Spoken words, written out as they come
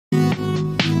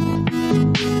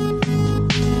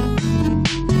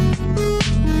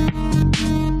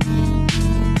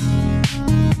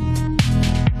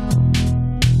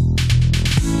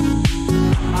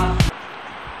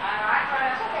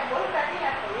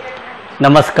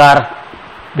નમસ્કાર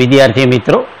વિદ્યાર્થી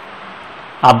મિત્રો,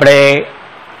 આપણે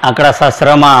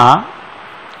આંકડાશાસ્ત્રમાં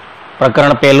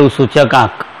પ્રકરણ પહેલું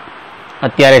સૂચકાંક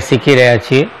અત્યારે શીખી રહ્યા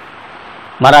છીએ.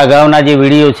 મારા અગાઉના જે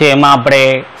વિડીયો છે એમાં આપણે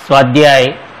સ્વાધ્યાય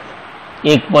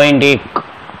 1.1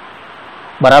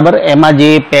 બરાબર, એમાં જે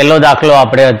પહેલો દાખલો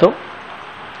આપણે હતો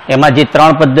એમાં જે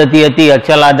ત્રણ પદ્ધતિ હતી,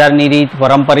 અચલ આધારની રીત,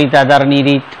 પરંપરિત આધારની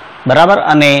રીત બરાબર,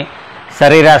 અને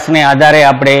સરેરાશને આધારે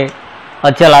આપણે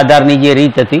અચલ આધારની જે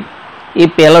રીત હતી એ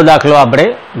પહેલો દાખલો આપણે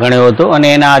ગણ્યો હતો. અને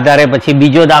એના આધારે પછી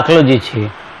બીજો દાખલો જે છે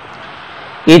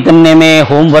એ તમને મેં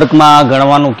હોમવર્કમાં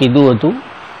ગણવાનું કીધું હતું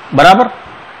બરાબર.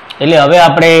 એટલે હવે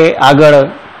આપણે આગળ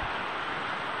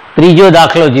ત્રીજો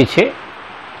દાખલો જે છે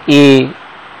એ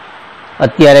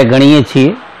અત્યારે ગણીએ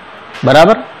છીએ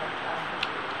બરાબર.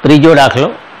 ત્રીજો દાખલો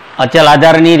અચલ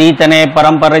આધારની રીત અને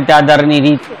પરંપરિત આધારની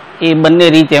રીત, એ બંને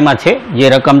રીત એમાં છે. જે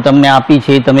રકમ તમને આપી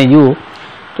છે એ તમે જુઓ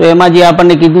તો એમાં જે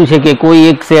આપણને કીધું છે કે કોઈ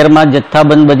એક શહેરમાં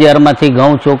જથ્થાબંધ બજારમાંથી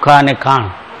ઘઉં, ચોખા અને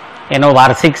ખાંડ એનો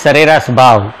વાર્ષિક સરેરાશ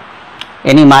ભાવ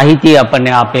એની માહિતી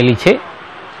આપણને આપેલી છે.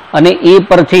 અને એ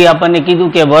પરથી આપણને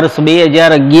કીધું કે વર્ષ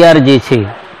 2011 જે છે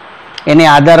એને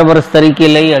આધાર વર્ષ તરીકે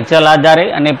લઈ અચલ આધારે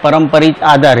અને પરંપરિત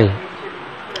આધારે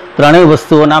ત્રણેય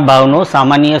વસ્તુઓના ભાવનો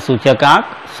સામાન્ય સૂચકાંક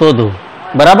શોધો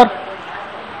બરાબર.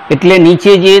 એટલે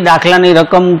નીચે જે દાખલાની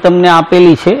રકમ તમને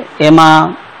આપેલી છે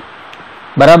એમાં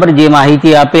બરાબર જે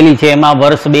માહિતી આપેલી છે એમાં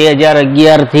વર્ષ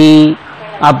 2011થી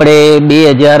આપણે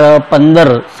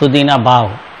 2015 સુધીના ભાવ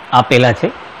આપેલા છે.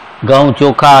 ઘઉં,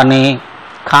 ચોખા અને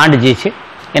ખાંડ જે છે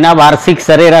એના વાર્ષિક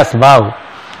સરેરાશ ભાવ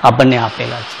આપણને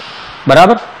આપેલા છે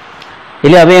બરાબર.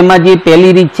 એટલે હવે એમાં જે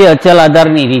પહેલી રીત છે અચલ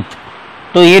આધારની રીત,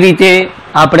 તો એ રીતે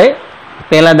આપણે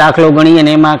પહેલા દાખલો ગણીએ.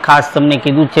 અને એમાં ખાસ તમને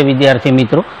કીધું છે વિદ્યાર્થી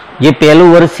મિત્રો, જે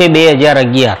પહેલું વર્ષ છે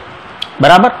 2011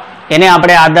 બરાબર, એને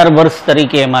આપણે આધાર વર્ષ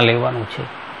તરીકે એમાં લેવાનું છે.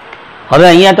 હવે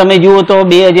અહીંયા તમે જુઓ તો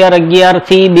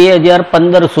 2011થી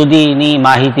 2015 સુધીની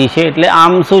માહિતી છે. એટલે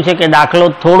આમ શું છે કે દાખલો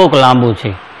થોડોક લાંબો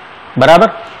છે બરાબર,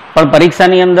 પણ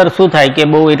પરીક્ષાની અંદર શું થાય કે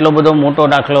બહુ એટલો બધો મોટો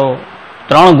દાખલો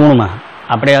 3 ગુણમાં,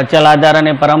 આપણે અચલ આધાર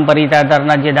અને પરંપરિત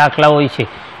આધારના જે દાખલા હોય છે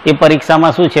એ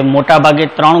પરીક્ષામાં શું છે મોટા ભાગે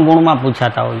 3 ગુણમાં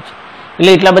પૂછાતા હોય છે.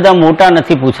 એટલે એટલા બધા મોટા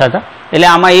નથી પૂછાતા. એટલે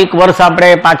આમાં એક વર્ષ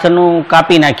આપણે પાછળનું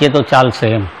કાપી નાખીએ તો ચાલશે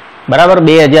એમ બરાબર.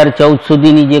 2014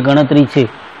 સુધીની જે ગણતરી છે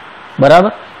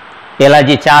બરાબર, પહેલાં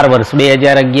જે 4 વર્ષ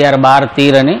 2011, 12,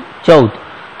 13 અને 14,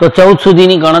 તો 14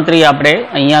 સુધીની ગણતરી આપણે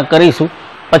અહીંયા કરીશું.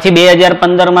 પછી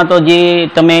 2015માં તો જે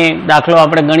તમે દાખલો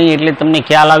આપણે ગણીએ એટલે તમને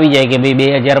ખ્યાલ આવી જાય કે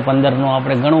ભાઈ 2015નો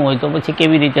આપણે ગણવું હોય તો પછી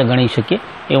કેવી રીતે ગણી શકીએ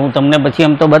એ હું તમને પછી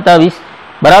એમ તો બતાવીશ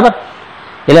બરાબર.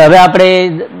 એટલે હવે આપણે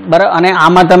બરાબર, અને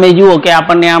આમાં તમે જુઓ કે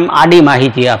આપણને આમ આડી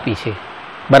માહિતી આપી છે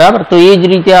બરાબર. તો એ જ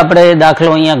રીતે આપણે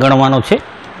દાખલો અહીંયા ગણવાનો છે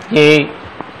કે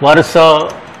વર્ષ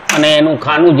અને એનું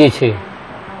ખાનું જે છે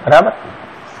બરાબર,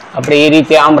 આપણે એ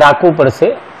રીતે આમ રાખવું પડશે.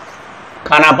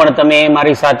 ખાના પણ તમે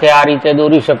મારી સાથે આ રીતે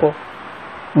દોરી શકો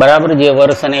બરાબર. જે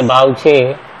વર્ષ અને ભાવ છે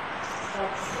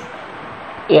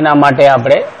એના માટે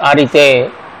આપણે આ રીતે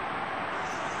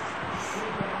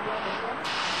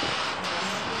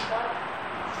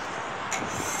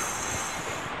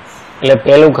એટલે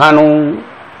પહેલું ખાનું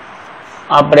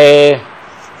આપણે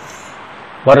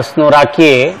વર્ષનું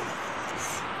રાખીએ.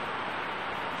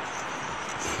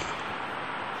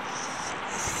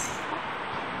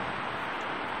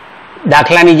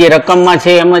 દાખલાની જે રકમમાં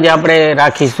છે એમ જ આપણે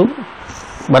રાખીશું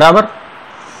બરાબર.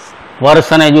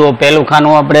 વર્ષ અને જુઓ પહેલું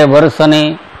ખાનું આપણે વર્ષ અને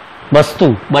વસ્તુ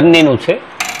બંનેનું છે.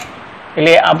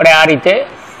 એટલે આપણે આ રીતે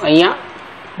અહીંયા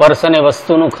વર્ષ અને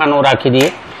વસ્તુનું ખાનું રાખી દઈએ.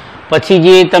 પછી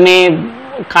જે તમે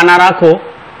ખાના રાખો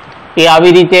એ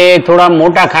આવી રીતે થોડા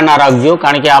મોટા ખાના રાખજો,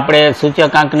 કારણ કે આપણે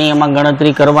સૂચકાંકની એમાં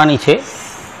ગણતરી કરવાની છે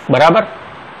બરાબર.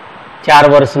 4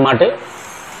 વર્ષ માટે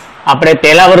આપણે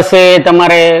પહેલા વર્ષે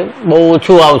તમારે બહુ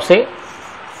ઓછું આવશે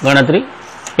ગણતરી.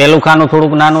 પહેલું ખાનું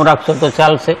થોડુંક નાનું રાખશો તો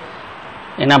ચાલશે.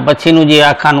 એના પછીનું જે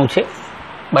આ ખાનું છે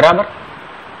બરાબર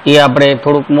એ આપણે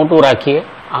થોડુંક મોટું રાખીએ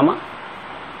આમાં.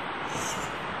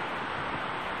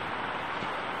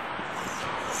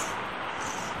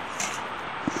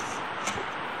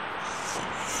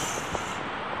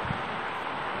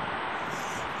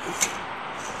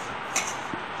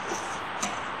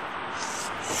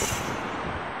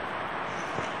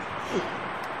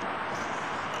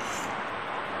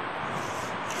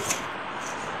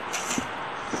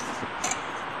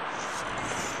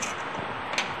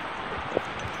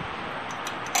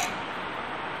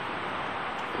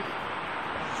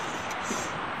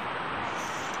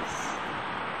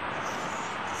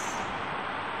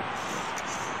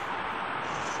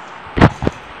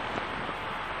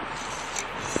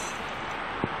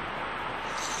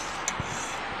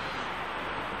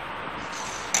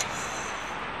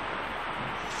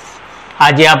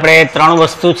 આજે આપણે 3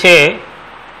 વસ્તુ છે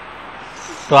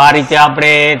તો આ રીતે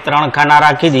આપણે 3 ખાના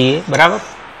રાખી દઈએ, બરાબર.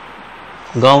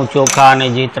 ઘઉં, ચોખા અને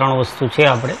જે 3 વસ્તુ છે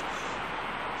આપણે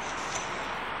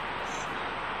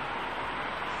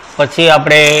પછી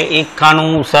આપણે એક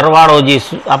ખાનું સરવાળો જે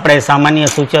આપણે સામાન્ય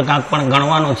સૂચકાંક પણ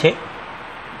ગણવાનો છે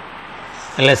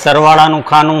એટલે સરવાળાનું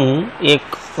ખાનું એક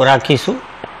રાખીશું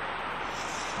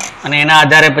અને એના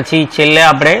આધારે પછી છેલ્લે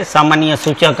આપણે સામાન્ય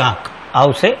સૂચકાંક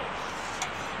આવશે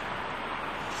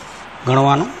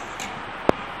ગણવાનું.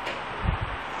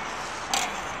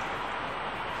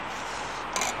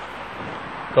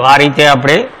 તો આ રીતે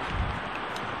આપણે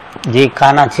જે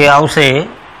ખાના છે આવશે,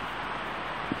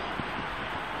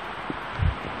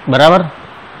 બરાબર.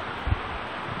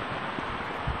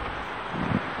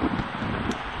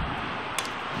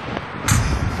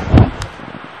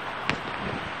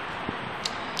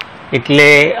 એટલે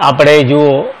આપણે જુઓ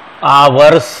આ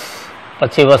વર્ષ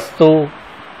પછી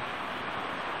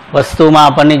વસ્તુમાં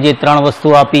આપણને જે 3 વસ્તુ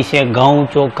આપી છે ઘઉં,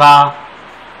 ચોખા,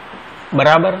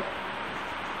 બરાબર,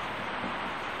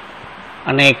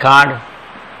 અને ખાંડ.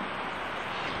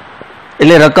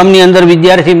 એટલે રકમની અંદર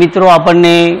વિદ્યાર્થી મિત્રો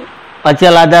આપણને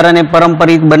અચલ આધાર અને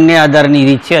પરંપરિત બંને આધારની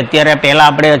રીત છે. અત્યારે પહેલાં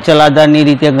આપણે અચલ આધારની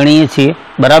રીતે ગણીએ છીએ,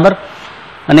 બરાબર.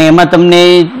 અને એમાં તમને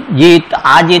જે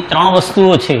 3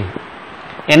 વસ્તુઓ છે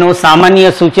એનો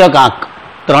સામાન્ય સૂચકાંક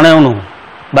ત્રણેયનું,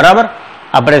 બરાબર.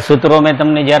 આપણે સૂત્રો મેં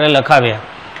તમને જ્યારે લખાવ્યા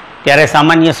ત્યારે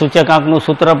સામાન્ય સૂચકાંકનું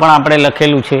સૂત્ર પણ આપણે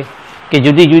લખેલું છે કે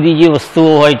જુદી જુદી જે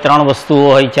વસ્તુઓ હોય, 3 વસ્તુઓ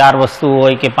હોય, 4 વસ્તુઓ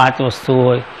હોય કે 5 વસ્તુઓ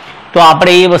હોય, તો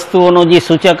આપણે એ વસ્તુઓનો જે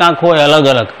સૂચકાંક હોય અલગ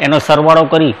અલગ એનો સરવાળો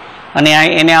કરી અને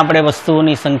એને આપણે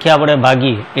વસ્તુઓની સંખ્યા આપણે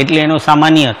ભાગીએ એટલે એનો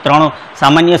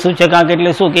સામાન્ય સૂચકાંક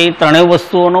એટલે શું કે એ 3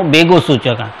 વસ્તુઓનો ભેગો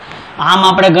સૂચકાંક. આમ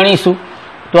આપણે ગણીશું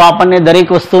તો આપણને દરેક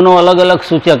વસ્તુનો અલગ અલગ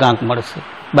સૂચકાંક મળશે,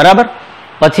 બરાબર.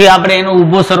 પછી આપણે એનો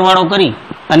ઊભો સરવાળો કરી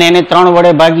અને એને 3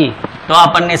 વડે ભાગીએ તો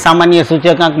આપણને સામાન્ય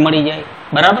સૂચકાંક મળી જાય,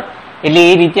 બરાબર. એટલે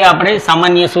એ રીતે આપણે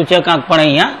સામાન્ય સૂચકાંક પણ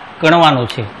અહીંયા ગણવાનું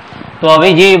છે. તો હવે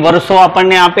જે વર્ષો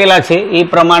આપણને આપેલા છે એ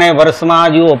પ્રમાણે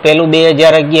વર્ષમાં જુઓ, પહેલું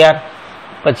 2011,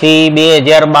 પછી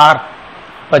 2012,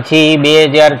 પછી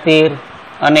 2013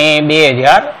 અને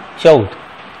 2014.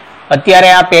 અત્યારે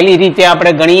આ પહેલી રીતે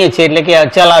આપણે ગણીએ છીએ એટલે કે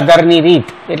અચલ આધારની રીત.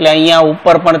 એટલે અહીંયા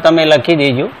ઉપર પણ તમે લખી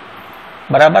દેજો,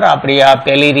 બરાબર. આપણી આ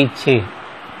પહેલી રીત છે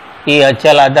એ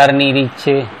અચલ આધારની રીત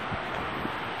છે.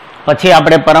 પછી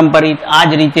આપણે આ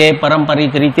જ રીતે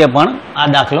પરંપરિત રીતે પણ આ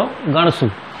દાખલો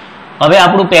ગણશું. હવે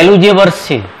આપણું પહેલું જે વર્ષ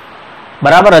છે,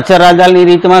 બરાબર, અચલ આધારની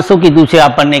રીતમાં શું કીધું છે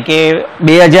આપણને કે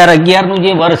 2011નું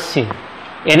જે વર્ષ છે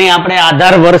એને આપણે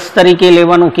આધાર વર્ષ તરીકે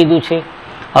લેવાનું કીધું છે.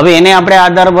 હવે એને આપણે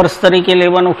આધાર વર્ષ તરીકે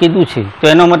લેવાનું કીધું છે તો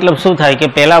એનો મતલબ શું થાય કે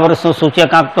પહેલા વર્ષનો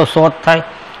સૂચકાંક તો 100 જ થાય,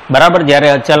 બરાબર. જ્યારે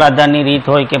અચલ આધારની રીત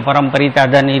હોય કે પરંપરિત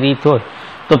આધારની રીત હોય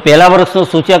તો પહેલા વર્ષનો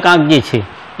સૂચકાંક જે છે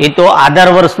એ તો આધાર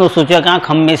વર્ષનો સૂચકાંક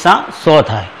હંમેશા 100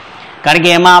 થાય. કારણ કે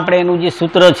એમાં આપણે એનું જે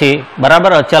સૂત્ર છે,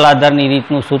 બરાબર, અચલ આધારની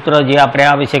રીતનું સૂત્ર જે આપણે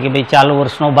આવે છે કે ભાઈ ચાલુ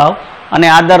વર્ષનો ભાવ અને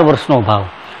આધાર વર્ષનો ભાવ.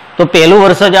 તો પહેલું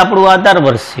વર્ષ જ આપણું આધાર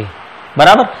વર્ષ છે,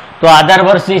 બરાબર. તો આધાર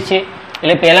વર્ષ જે છે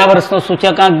એટલે પહેલા વર્ષનો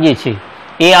સૂચકાંક જે છે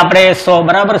એ આપણે 100,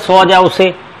 બરાબર, 100 જ આવશે.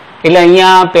 એટલે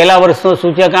અહીંયા પહેલા વર્ષનો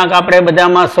સૂચકાંક આપણે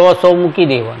બધામાં 100 મૂકી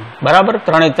દેવાનું, બરાબર.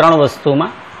 3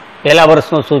 વસ્તુમાં પહેલા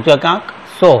વર્ષનો સૂચકાંક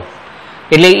 100.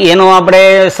 એટલે એનો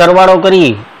આપણે સરવાળો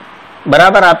કરીએ,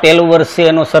 બરાબર. આ પહેલું વર્ષ છે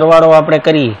એનો સરવાળો આપણે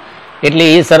કરીએ એટલે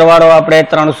એ સરવાળો આપણે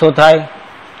 300 થાય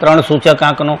 3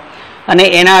 સૂચકાંકનો. અને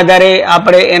એના આધારે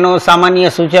આપણે એનો સામાન્ય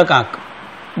સૂચકાંક,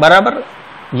 બરાબર,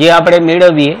 જે આપણે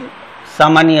મેળવીએ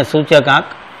સામાન્ય સૂચકાંક,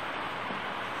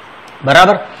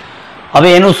 બરાબર. હવે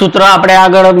એનું સૂત્ર આપણે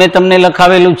આગળ મેં તમને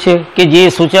લખાવેલું છે કે જે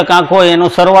સૂચકાંક હોય એનો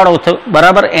સરવાળો,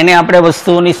 બરાબર, એને આપણે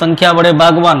વસ્તુઓની સંખ્યા વડે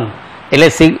ભાગવાનું.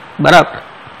 એટલે બરાબર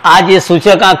આ જે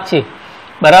સૂચકાંક છે,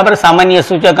 બરાબર, સામાન્ય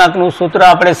સૂચકાંકનું સૂત્ર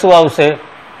આપણે શું આવશે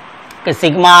કે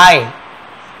સિગ્મા i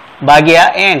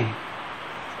ભાગ્યા n,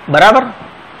 બરાબર.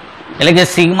 એટલે કે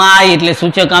સિગ્મા i એટલે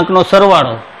સૂચકાંકનો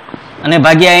સરવાળો અને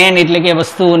ભાગ્યા n એટલે કે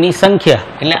વસ્તુઓની સંખ્યા.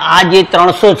 એટલે આ જે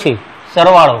 300 છે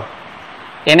સરવાળો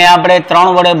એને આપણે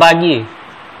 3 વડે ભાગીએ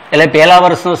એટલે પહેલા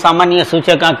વર્ષનો સામાન્ય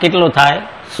સૂચકાંક કેટલો થાય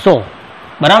 100,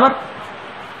 બરાબર.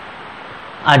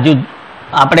 આ જો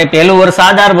આપણે પહેલું વર્ષ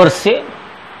આધાર વર્ષ છે,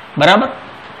 બરાબર.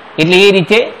 એટલે એ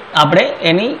રીતે આપણે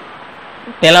એની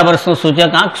પહેલા વર્ષનો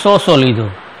સૂચકાંક 100 લીધો.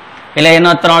 એટલે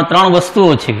એના 3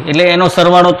 વસ્તુઓ છે એટલે એનો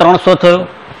સરવાળો 300 થયો.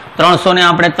 300 ને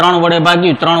આપણે 3 વડે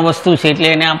ભાગ્યું, 3 વસ્તુ છે એટલે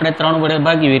એને આપણે 3 વડે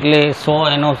ભાગ્યું એટલે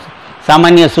 100 એનો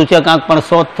સામાન્ય સૂચકાંક પણ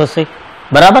 100 થશે,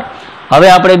 બરાબર. હવે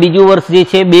આપણે બીજું વર્ષ જે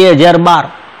છે 2012,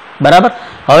 બરાબર.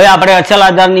 હવે આપણે અચલ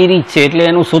આધારની રીત છે એટલે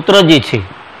એનું સૂત્ર જે છે,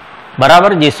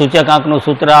 બરાબર, જે સૂચકાંકનું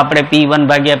સૂત્ર આપણે P1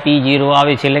 ભાગ્યા P0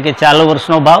 આવે છે એટલે કે ચાલુ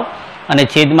વર્ષનો ભાવ અને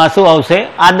છેદમાં શું આવશે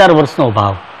આધાર વર્ષનો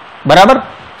ભાવ. બરાબર.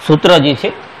 સૂત્ર જે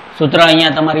છે, સૂત્ર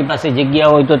અહીંયા તમારી પાસે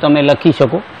જગ્યા હોય તો તમે લખી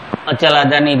શકો. અચલ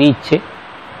આધારની રીત છે,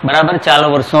 બરાબર. ચાલુ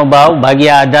વર્ષનો ભાવ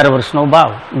ભાગ્યા આધાર વર્ષનો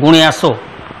ભાવ ગુણ્યા 100.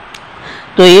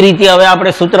 તો એ રીતે હવે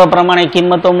આપણે સૂત્ર પ્રમાણે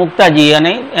કિંમતો મૂકતા જઈએ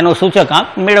અને એનો સૂચકાંક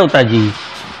મેળવતા જઈએ.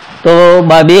 તો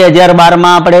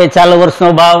 2012માં આપણે ચાલુ વર્ષનો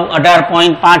ભાવ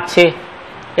 18.5 છે,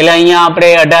 એટલે અહીંયા આપણે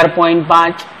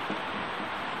 18.5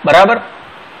 બરાબર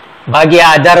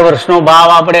ભાગ્યા આધાર વર્ષનો ભાવ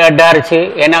આપણે 18 છે,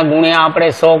 એના ગુણ્યા આપણે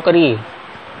 100 કરીએ.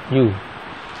 જુઓ,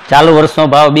 ચાલુ વર્ષનો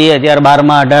ભાવ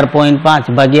 2012માં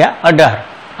 18.5 ભાગ્યા 18,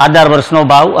 આધાર વર્ષનો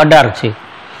ભાવ 18 છે,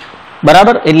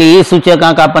 બરાબર. એટલે એ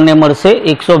સૂચકાંક આપણને મળશે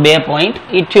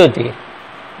 102.78,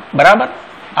 બરાબર.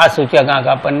 આ સૂચકાંક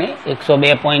આપણને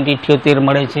 102.78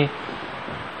 મળે છે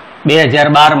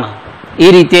 2012માં. એ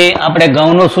રીતે આપણે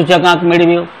ઘઉંનો સૂચકાંક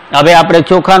મેળવ્યો. હવે આપણે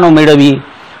ચોખાનો મેળવીએ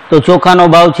તો ચોખાનો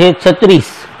ભાવ છે 36,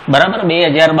 બરાબર.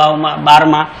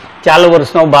 2012માં ચાલુ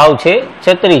વર્ષનો ભાવ છે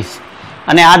 36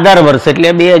 અને આધાર વર્ષ એટલે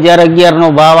 2011નો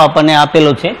ભાવ આપણને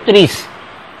આપેલો છે 30,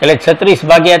 એટલે 36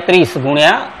 ભાગ્યા 30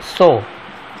 ગુણ્યા 100,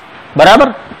 બરાબર.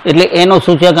 એટલે એનો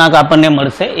સૂચકાંક આપણને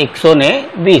મળશે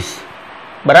 120,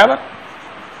 બરાબર.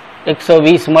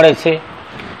 120 મળે છે.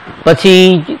 પછી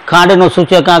ખાંડનો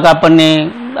સૂચકાંક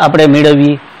આપણે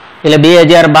મેળવીએ એટલે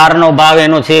 2012નો ભાવ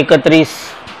એનો છે 31,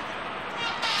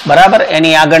 બરાબર.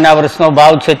 એની આગળના વર્ષનો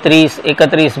ભાવ છે 30,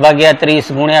 31 ભાગ્યા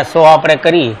 30 ગુણ્યા 100 આપણે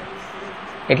કરીએ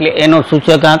એટલે એનો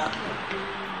સૂચકાંક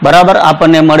બરાબર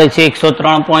આપણને મળે છે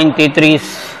 103.33,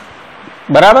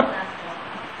 બરાબર.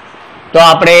 તો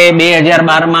આપણે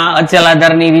 2012માં અચલ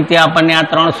આધારની રીતે આપણને આ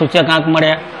 3 સૂચકાંક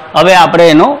મળ્યા. હવે આપણે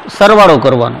એનો સરવાળો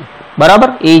કરવાનો, બરાબર.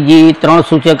 એ જે 3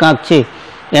 સૂચકાંક છે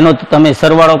એનો તમે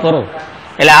સરવાળો કરો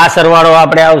એટલે આ સરવાળો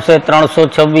આપણે આવશે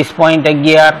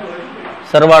 326.11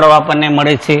 સરવાળો આપણને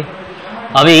મળે છે.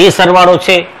 હવે એ સરવાળો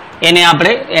છે એને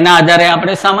આપણે એના આધારે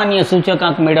આપણે સામાન્ય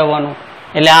સૂચકાંક મેળવવાનો,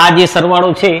 એટલે આ જે સરવાળો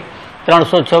છે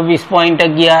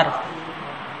 326.11,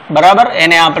 બરાબર.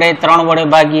 એને આપણે 3 વડે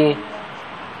ભાગીએ,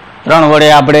 3 વડે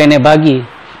આપણે એને ભાગીએ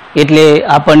એટલે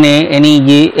આપણને એની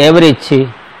જે એવરેજ છે,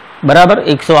 બરાબર,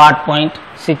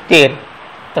 108.70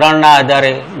 3ના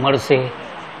આધારે મળશે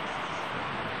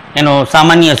એનો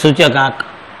સામાન્ય સૂચકાંક,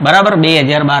 બરાબર.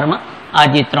 2012માં આ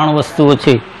જે 3 વસ્તુઓ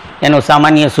છે એનો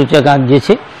સામાન્ય સૂચકાંક જે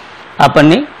છે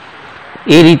આપણને એ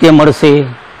રીતે મળશે,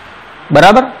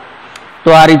 બરાબર. તો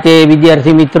આ રીતે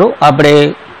વિદ્યાર્થી મિત્રો આપણે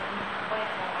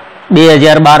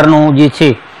 2012નું જે છે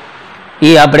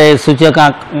એ આપણે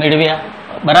સૂચકાંક મેળવ્યા,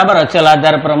 બરાબર, અચલ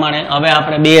આધાર પ્રમાણે. હવે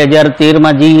આપણે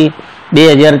 2013માં જઈએ.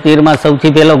 2013માં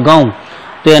સૌથી પહેલો ઘઉં,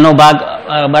 તો એનો ભાગ,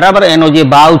 બરાબર, એનો જે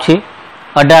ભાવ છે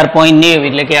 18.90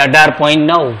 એટલે કે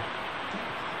 18.9,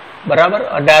 બરાબર.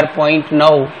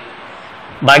 18.9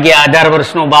 ભાગ્યા આધાર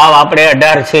વર્ષનો ભાવ આપણે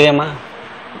 18 છે એમાં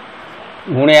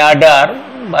ગુણ્યા 18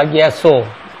 ભાગ્યા 100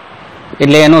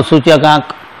 એટલે એનો સૂચકાંક,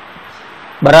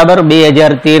 બરાબર,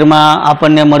 2013માં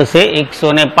આપણને મળશે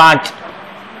 105.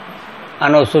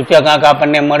 આનો સૂચકાંક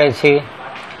આપણને મળે છે.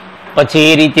 પછી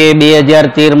એ રીતે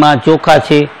 2013માં ચોખા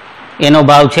છે એનો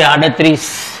ભાવ છે 38,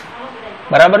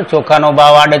 બરાબર. ચોખાનો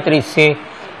ભાવ 38 છે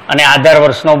અને આધાર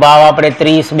વર્ષનો ભાવ આપણે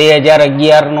 30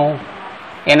 2011નો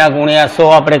એના ગુણ્યા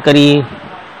 100 આપણે કરીએ,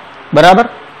 બરાબર.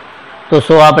 તો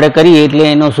 100 આપણે કરીએ એટલે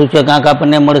એનો સૂચકાંક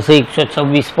આપણને મળશે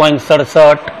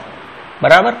 126.67,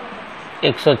 બરાબર.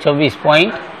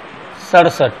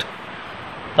 126.67.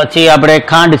 પછી આપણે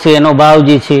ખાંડ છે એનો ભાવ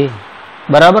જે છે,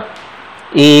 બરાબર,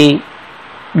 એ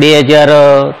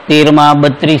 2013માં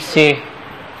 32 છે,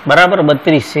 બરાબર.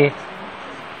 32 છે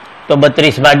તો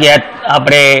 32 ભાગ્યા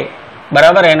આપણે,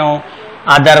 બરાબર, એનો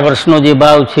આધાર વર્ષનો જે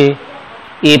ભાવ છે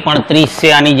એ પણ 30 છે,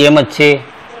 આની જેમ જ છે,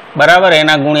 બરાબર.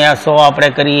 એના ગુણ્યા 100 આપણે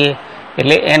કરીએ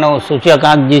એટલે એનો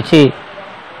સૂચકાંક જે છે,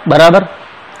 બરાબર,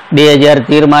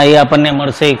 2013માં એ આપણને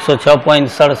મળશે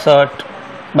 106.67,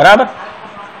 બરાબર.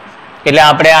 એટલે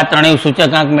આપણે આ 3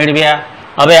 સૂચકાંક મેળવ્યા.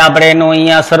 હવે આપણે એનો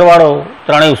અહીંયા સરવાળો,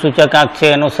 3 સૂચકાંક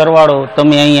છે એનો સરવાળો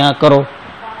તમે અહીંયા કરો,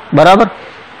 બરાબર.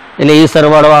 એટલે એ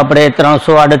સરવાળો આપણે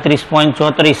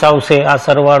 338.34 આવશે. આ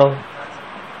સરવાળો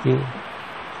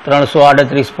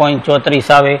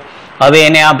 338.34 આવે. હવે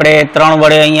એને આપણે 3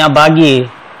 વડે અહીંયા ભાગીએ,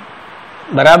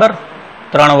 બરાબર.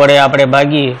 3 વડે આપણે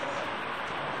ભાગીએ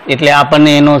એટલે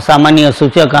આપણને એનો સામાન્ય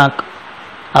સૂચકાંક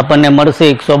આપણને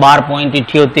મળશે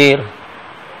 112.78,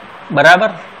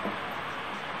 બરાબર.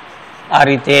 આ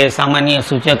રીતે સામાન્ય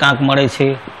સૂચકાંક મળે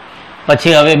છે.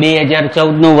 પછી હવે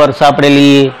 2014નું વર્ષ આપણે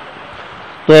લઈએ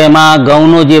તો એમાં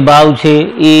ઘઉંનો જે ભાવ છે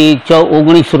એ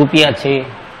 19 રૂપિયા છે,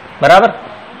 બરાબર.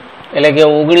 એટલે કે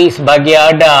 19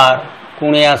 ભાગ્યા 18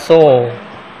 ગુણ્યા 100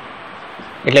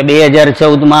 એટલે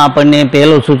 2014માં આપણને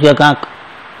પહેલો સૂચકાંક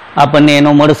આપણને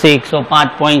એનો મળશે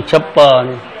 105.56,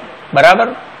 બરાબર.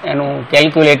 એનું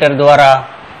કેલ્ક્યુલેટર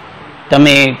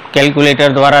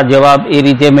દ્વારા જવાબ એ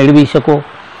રીતે મેળવી શકો.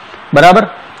 બરાબર.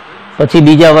 પછી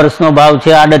બીજા વર્ષનો ભાવ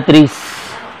છે 38.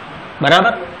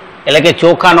 બરાબર, એટલે કે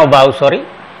ચોખાનો ભાવ,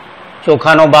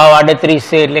 ચોખાનો ભાવ 38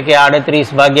 છે, એટલે કે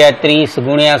 38 ભાગ્યા 30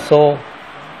 ગુણ્યા 100.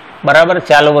 બરાબર,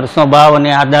 ચાલુ વર્ષનો ભાવ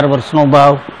અને આધાર વર્ષનો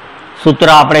ભાવ. સૂત્ર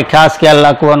આપણે ખાસ ખ્યાલ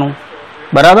રાખવાનું.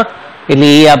 બરાબર, એટલે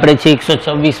એ આપણે છે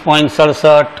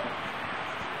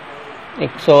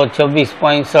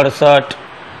 126.67.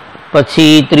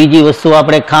 પછી ત્રીજી વસ્તુ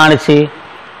આપણે ખાંડ છે,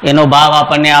 એનો ભાવ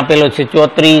આપણને આપેલો છે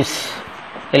 34,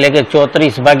 એટલે કે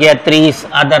 34 ભાગ્યા 30.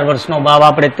 આધાર વર્ષનો ભાવ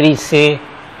આપણે 30 છે.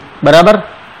 બરાબર,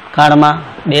 ખાંડમાં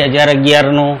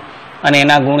 2011નો, અને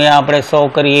એના ગુણ્યા આપણે 100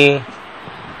 કરીએ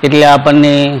એટલે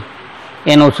આપણને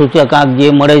એનો સૂચકાંક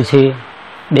જે મળે છે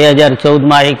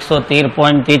 2014માં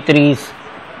 113.33.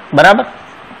 બરાબર,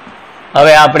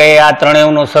 હવે આપણે આ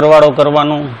ત્રણેયનો સરવાળો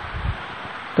કરવાનો.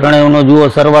 ત્રણેયનો જુઓ,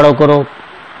 સરવાળો કરો.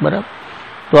 બરાબર,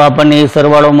 તો આપણને એ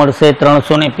સરવાળો મળશે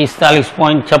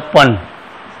 345.56.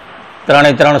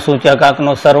 ત્રણ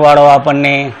સૂચકાંકનો સરવાળો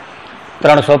આપણને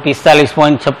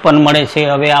 345.56 મળે છે.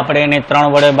 હવે આપણે એને 3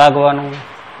 વડે ભાગવાનું.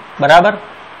 બરાબર,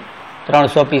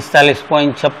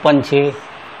 345.56 છે,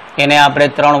 એને આપણે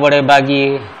 3 વડે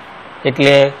ભાગીએ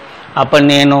એટલે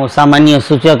આપણને એનો સામાન્ય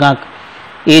સૂચકાંક,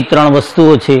 એ 3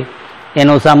 વસ્તુઓ છે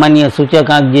એનો સામાન્ય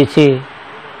સૂચકાંક જે છે,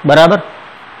 બરાબર,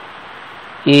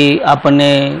 એ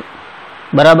આપણને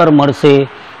બરાબર મળશે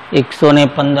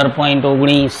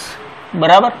 115.19.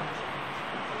 બરાબર,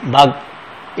 ભાગ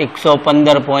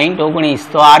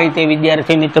 115.19. તો આ રીતે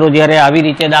વિદ્યાર્થી મિત્રો જ્યારે આવી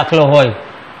રીતે દાખલો હોય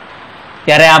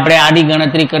ત્યારે આપણે આડી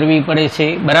ગણતરી કરવી પડે છે.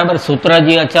 બરાબર, સૂત્ર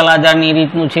જે અચલ આધારની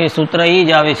રીતનું છે સૂત્ર એ જ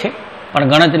આવે છે, પણ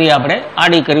ગણતરી આપણે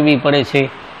આડી કરવી પડે છે.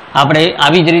 આપણે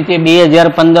આવી જ રીતે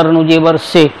 2015નું જે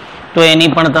વર્ષ છે તો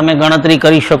એની પણ તમે ગણતરી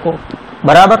કરી શકો.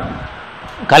 બરાબર,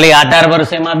 ખાલી આધાર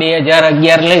વર્ષ એમાં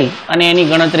 2011 લઈ અને એની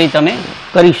ગણતરી તમે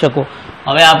કરી શકો.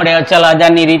 હવે આપણે અચલ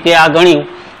આધારની રીતે આ ગણ્યું.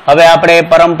 હવે આપણે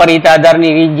પરંપરિત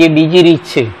આધારની રીત, જે બીજી રીત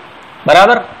છે,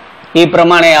 બરાબર, એ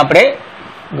પ્રમાણે આપણે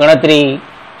ગણતરી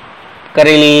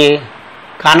કરી લઈએ.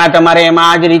 ખાના તમારે એમાં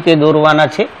આ જ રીતે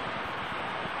દોરવાના છે.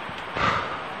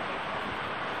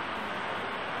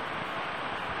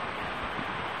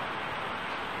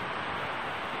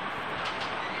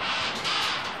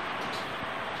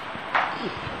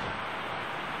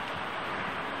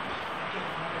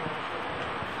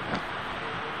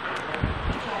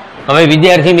 હવે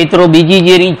વિદ્યાર્થી મિત્રો બીજી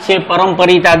જે રીત છે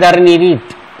પરંપરિત આધારની રીત.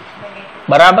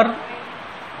 બરાબર,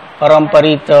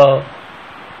 પરંપરિત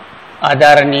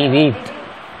આધારની રીત.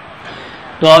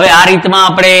 તો હવે આ રીતમાં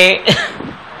આપણે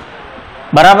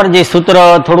બરાબર જે સૂત્ર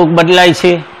થોડુંક બદલાય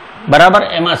છે. બરાબર,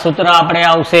 એમાં સૂત્ર આપણે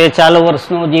આવશે ચાલુ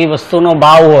વર્ષનો જે વસ્તુનો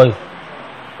ભાવ હોય,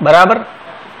 બરાબર,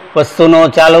 વસ્તુનો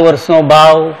ચાલુ વર્ષનો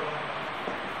ભાવ,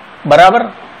 બરાબર,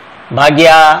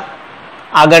 ભાગ્યા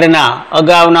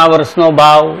અગાઉના વર્ષનો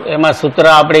ભાવ. એમાં સૂત્ર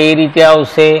આપણે એ રીતે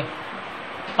આવશે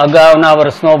અગાઉના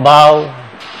વર્ષનો ભાવ,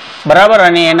 બરાબર,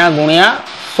 અને એના ગુણ્યા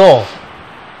 100.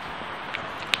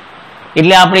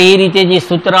 એટલે આપણે એ રીતે જે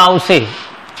સૂત્ર આવશે.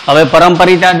 હવે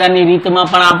પરંપરિત આધારની રીતમાં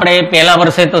પણ આપણે પહેલા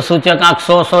વર્ષે તો સૂચકાંક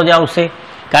 100 જ આવશે,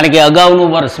 કારણ કે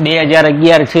અગાઉનું વર્ષ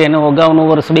 2011 છે, એનું અગાઉનું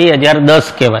વર્ષ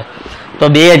 2010 કહેવાય. તો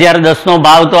 2010નો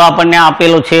ભાવ તો આપણને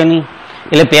આપેલો છે નહીં,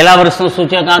 એટલે પહેલા વર્ષનું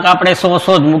સૂચકાંક આપણે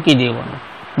 100 જ મૂકી દેવાનું.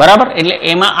 બરાબર, એટલે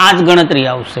એમાં આ જ ગણતરી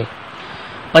આવશે.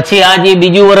 પછી આ જે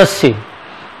બીજું વર્ષ છે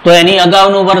તો એની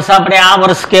અગાઉનું વર્ષ આપણે આ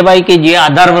વર્ષ કહેવાય કે જે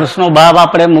આધાર વર્ષનો ભાવ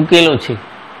આપણે મૂકેલો છે.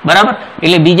 બરાબર,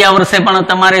 એટલે બીજા વર્ષે પણ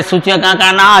તમારે સૂચકાંક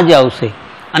આના આ જ આવશે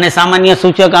અને સામાન્ય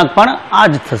સૂચકાંક પણ આ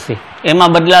જ થશે,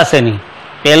 એમાં બદલાશે નહીં.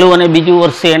 પહેલું અને બીજું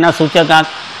વર્ષ છે એના સૂચકાંક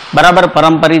બરાબર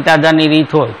પરંપરિત આધારની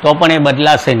રીત હોય તો પણ એ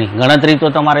બદલાશે નહીં. ગણતરી તો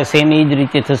તમારે સેમ એ જ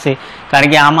રીતે થશે,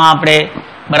 કારણ કે આમાં આપણે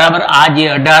બરાબર આ જે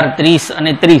 18, 30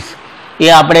 અને 30 એ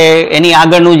આપણે એની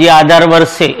આગળનું જે આધાર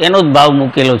વર્ષ છે એનો જ ભાવ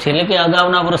મૂકેલો છે, એટલે કે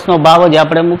અગાઉના વર્ષનો ભાવ જ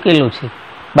આપણે મૂકેલો છે.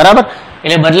 બરાબર,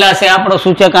 એટલે બદલાશે આપણો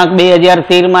સૂચકાંક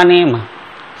 2013માં ને એમાં.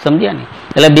 સમજ્યા ને?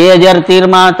 એટલે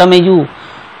 2013માં તમે જુઓ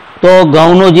તો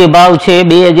ઘઉંનો જે ભાવ છે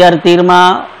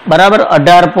 2013માં બરાબર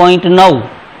 18.90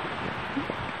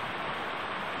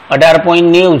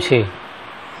 છે,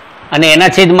 અને એના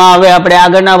છેદમાં હવે આપણે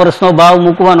આગળના વર્ષનો ભાવ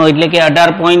મૂકવાનો એટલે કે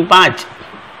 18.5,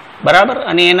 બરાબર,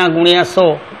 અને એના ગુણ્યા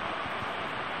 100.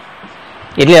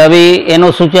 એટલે હવે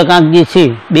એનો સૂચકાંક જે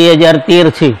છે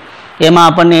 2013 છે એમાં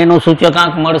આપણને એનો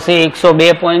સૂચકાંક મળશે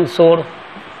 102.16.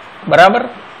 બરાબર,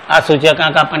 આ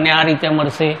સૂચકાંક આપણને આ રીતે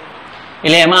મળશે.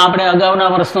 એટલે એમાં આપણે અગાઉના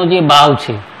વર્ષનો જે ભાવ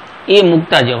છે એ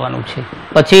મૂકતા જવાનું છે.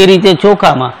 પછી એ રીતે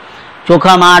ચોખામાં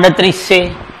 38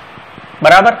 છે,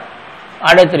 બરાબર,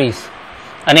 38,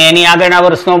 અને એની આગળના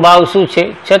વર્ષનો ભાવ શું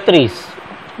છે 36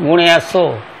 ગુણ્યા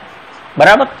 100.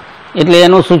 બરાબર. એટલે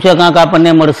એનો સૂચકાંક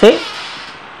આપણને મળશે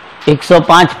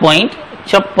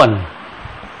 105.56.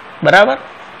 બરાબર.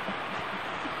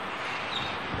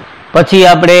 પછી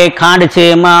આપણે ખાંડ છે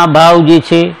એમાં ભાવ જે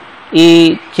છે એ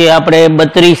છે આપણે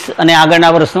 32 અને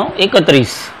આગળના વર્ષનો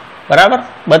 31. બરાબર.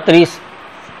 32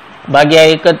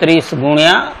 ભાગ્યા 31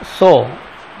 ગુણ્યા 100.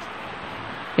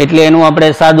 એટલે એનું આપણે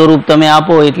સાદું રૂપ તમે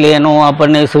આપો એટલે એનો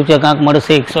આપણને સૂચકાંક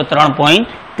મળશે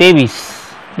 103.23.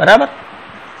 બરાબર.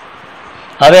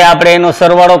 હવે આપણે એનો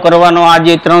સરવાળો કરવાનો, આ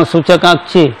જે 3 સૂચકાંક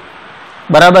છે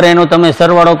બરાબર, એનો તમે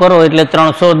સરવાળો કરો એટલે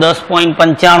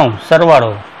 310.95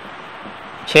 સરવાળો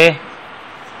છે.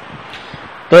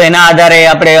 તો એના આધારે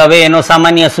આપણે હવે એનો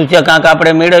સામાન્ય સૂચકાંક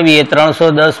આપણે મેળવીએ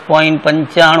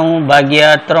 310.95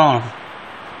 ભાગ્યા 3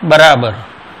 બરાબર.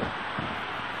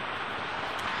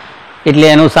 એટલે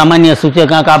એનું સામાન્ય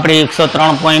સૂચકાંક આપણે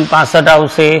 103.65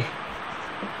 આવશે.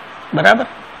 બરાબર.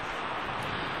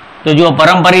 તો જો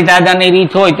પરંપરિત આધારની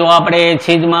રીત હોય તો આપણે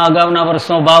છેદમાં અગાઉના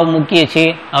વર્ષનો ભાવ મૂકીએ છીએ.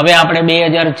 હવે આપણે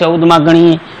 2014માં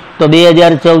ગણીએ તો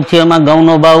 2014 છે એમાં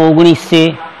ઘઉંનો ભાવ 19 છે.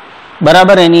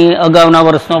 બરાબર. એની અગાઉના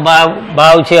વર્ષનો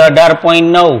ભાવ છે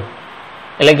 18.9,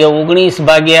 એટલે કે 19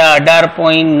 ભાગ્યા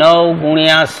 18.9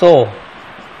 ગુણ્યા 100.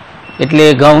 એટલે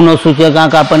ઘઉંનો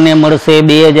સૂચકાંક આપણને મળશે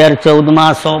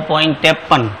 2014માં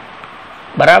 100.53.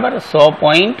 બરાબર.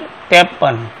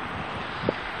 100.53.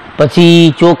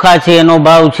 પછી ચોખા છે એનો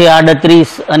ભાવ છે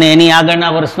 38 અને એની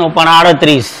આગળના વર્ષનો પણ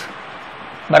 38.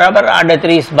 બરાબર.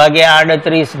 38 ભાગ્યા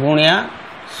 38 ગુણ્યા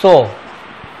 100.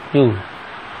 જો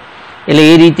એટલે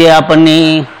એ રીતે આપણને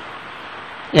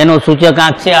એનો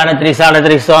સૂચકાંક છે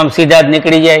 38 તો આમ સીધા જ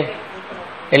નીકળી જાય.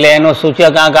 એટલે એનો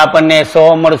સૂચકાંક આપણને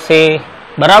 100 મળશે.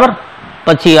 બરાબર.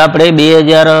 પછી આપણે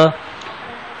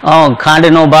 2000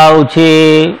 ખાંડનો ભાવ છે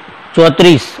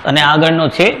 34 અને આગળનો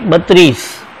છે 32.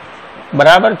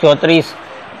 બરાબર. 34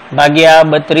 ભાગ્યા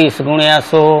 32 ગુણ્યા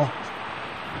 100.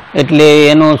 એટલે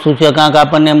એનો સૂચકાંક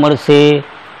આપણને મળશે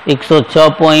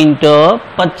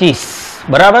 106.25.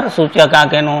 બરાબર.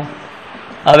 સૂચકાંક એનો.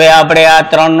 હવે આપણે આ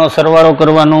 3નો સરવાળો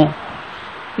કરવાનો.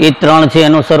 એ 3 છે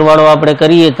એનો સરવાળો આપણે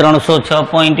કરીએ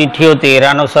 306.78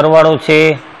 આનો સરવાળો છે.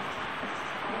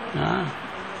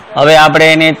 હવે આપણે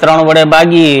એને 3 વડે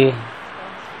ભાગીએ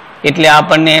એટલે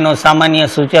આપણને એનો સામાન્ય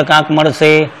સૂચકાંક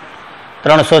મળશે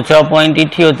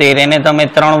 306.78. એને તમે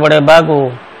 3 વડે ભાગો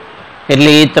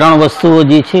એટલે એ 3 વસ્તુઓ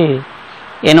જે છે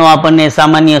એનો આપણને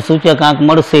સામાન્ય સૂચકાંક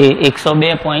મળશે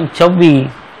 102.26.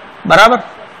 બરાબર.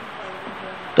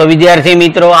 તો વિદ્યાર્થી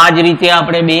મિત્રો આ જ રીતે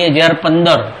આપણે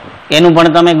 2015 એનું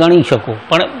પણ તમે ગણી શકો.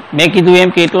 પણ મેં કીધું એમ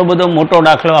કે એટલો બધો મોટો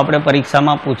દાખલો આપણે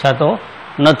પરીક્ષામાં પૂછાતો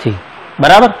નથી.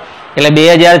 બરાબર. એટલે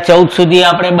 2014 સુધી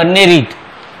આપણે બંને રીત,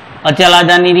 અચલ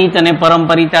આધારની રીત અને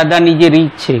પરંપરિત આધારની જે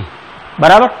રીત છે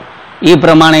બરાબર એ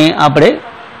પ્રમાણે આપણે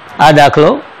આ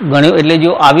દાખલો ગણ્યો. એટલે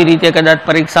જો આવી રીતે કદાચ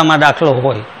પરીક્ષામાં દાખલો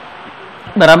હોય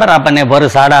બરાબર, આપણને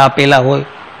વરસાડા આપેલા હોય,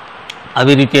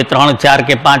 આવી રીતે 3, 4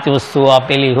 કે 5 વસ્તુઓ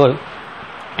આપેલી હોય,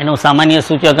 એનો સામાન્ય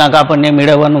સૂચકાંક આપણને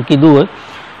મેળવવાનું કીધું હોય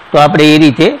તો આપણે એ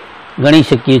રીતે ગણી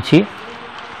શકીએ છીએ.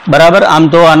 બરાબર. આમ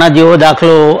તો આના જેવો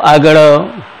દાખલો આગળ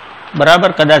બરાબર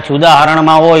કદાચ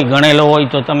ઉદાહરણમાં હોય, ગણેલો હોય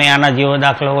તો તમે આના જેવો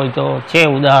દાખલો હોય તો છે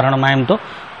ઉદાહરણમાં એમ તો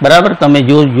બરાબર તમે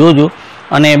જોજો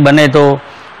અને બને તો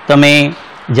તમે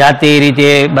જાતે એ રીતે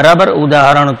બરાબર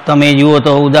ઉદાહરણ તમે જુઓ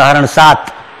તો ઉદાહરણ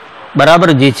 7 બરાબર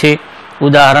જે છે,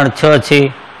 ઉદાહરણ 6 છે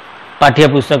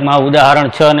પાઠ્યપુસ્તકમાં, ઉદાહરણ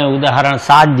 6 અને ઉદાહરણ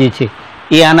 7 જે છે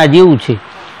એ આના જેવું છે.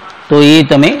 તો એ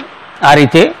તમે આ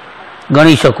રીતે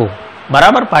ગણી શકો.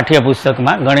 બરાબર.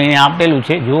 પાઠ્યપુસ્તકમાં ગણીને આપેલું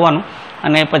છે, જોવાનું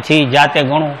અને પછી જાતે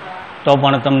ગણો તો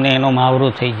પણ તમને એનો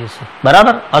મહાવરો થઈ જશે.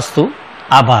 બરાબર. અસ્તુ.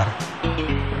 આભાર.